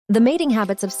The mating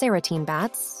habits of serotine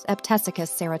bats, Eptesicus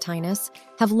serotinus,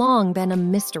 have long been a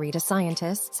mystery to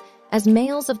scientists, as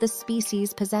males of the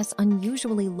species possess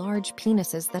unusually large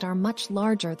penises that are much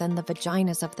larger than the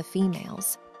vaginas of the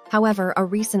females. However, a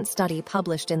recent study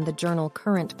published in the journal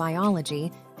Current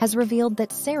Biology has revealed that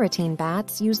serotine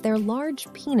bats use their large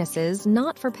penises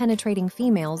not for penetrating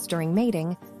females during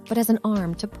mating, but as an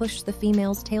arm to push the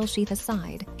female's tail sheath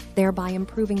aside, thereby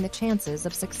improving the chances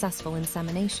of successful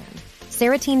insemination.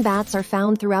 Serotine bats are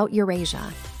found throughout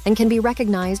Eurasia and can be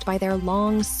recognized by their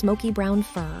long, smoky-brown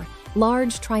fur,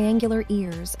 large triangular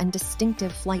ears, and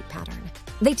distinctive flight pattern.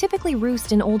 They typically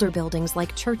roost in older buildings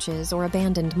like churches or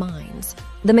abandoned mines.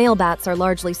 The male bats are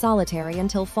largely solitary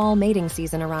until fall mating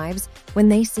season arrives, when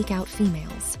they seek out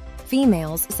females.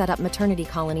 Females set up maternity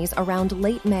colonies around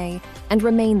late May and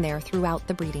remain there throughout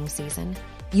the breeding season,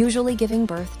 usually giving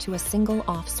birth to a single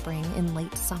offspring in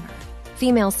late summer.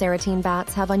 Female serotine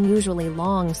bats have unusually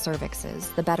long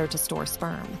cervixes, the better to store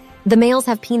sperm. The males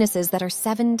have penises that are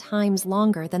 7 times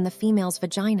longer than the female's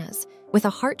vaginas, with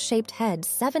a heart-shaped head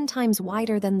 7 times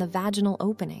wider than the vaginal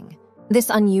opening.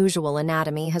 This unusual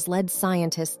anatomy has led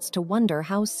scientists to wonder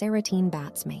how serotine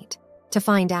bats mate. To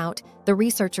find out, the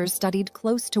researchers studied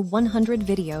close to 100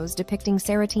 videos depicting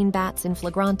serotine bats in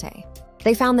flagrante.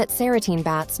 They found that serotine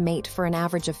bats mate for an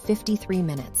average of 53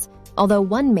 minutes, although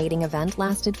one mating event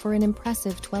lasted for an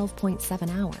impressive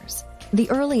 12.7 hours. The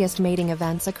earliest mating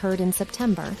events occurred in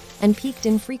September and peaked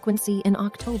in frequency in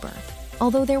October,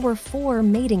 although there were 4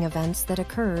 mating events that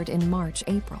occurred in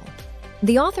March-April.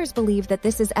 The authors believe that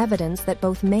this is evidence that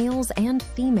both males and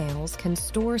females can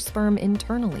store sperm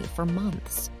internally for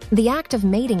months. The act of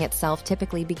mating itself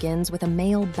typically begins with a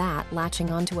male bat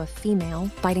latching onto a female,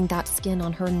 biting that skin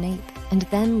on her nape, and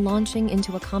then launching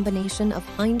into a combination of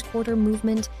hindquarter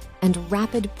movement and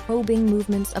rapid probing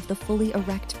movements of the fully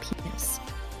erect penis.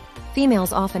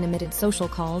 Females often emitted social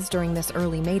calls during this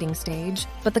early mating stage,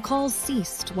 but the calls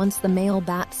ceased once the male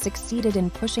bat succeeded in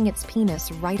pushing its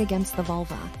penis right against the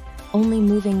vulva, only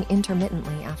moving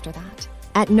intermittently after that.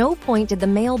 At no point did the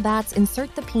male bats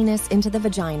insert the penis into the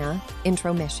vagina,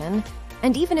 intromission,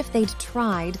 and even if they'd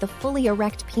tried, the fully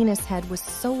erect penis head was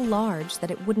so large that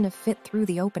it wouldn't have fit through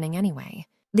the opening anyway.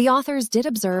 The authors did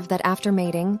observe that after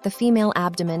mating, the female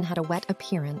abdomen had a wet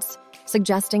appearance,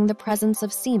 suggesting the presence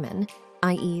of semen,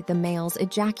 i.e. the males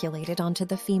ejaculated onto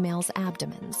the female's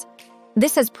abdomens.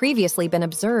 This has previously been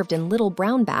observed in little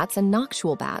brown bats and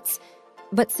noctual bats,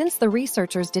 but since the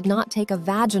researchers did not take a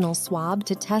vaginal swab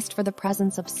to test for the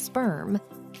presence of sperm,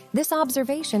 this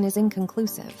observation is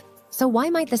inconclusive. So why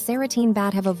might the serotine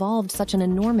bat have evolved such an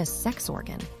enormous sex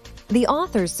organ? The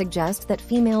authors suggest that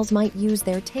females might use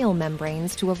their tail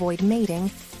membranes to avoid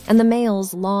mating, and the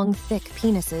male's long, thick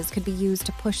penises could be used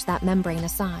to push that membrane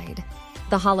aside.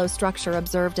 The hollow structure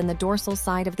observed in the dorsal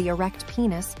side of the erect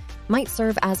penis might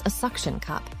serve as a suction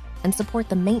cup and support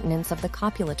the maintenance of the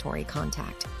copulatory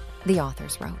contact, the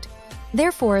authors wrote.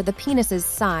 Therefore, the penis's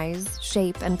size,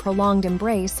 shape, and prolonged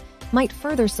embrace might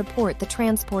further support the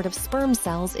transport of sperm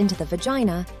cells into the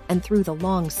vagina and through the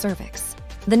long cervix.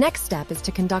 The next step is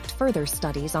to conduct further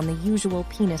studies on the usual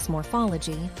penis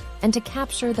morphology and to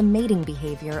capture the mating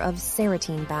behavior of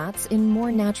serotine bats in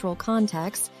more natural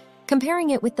contexts, comparing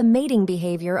it with the mating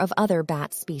behavior of other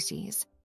bat species.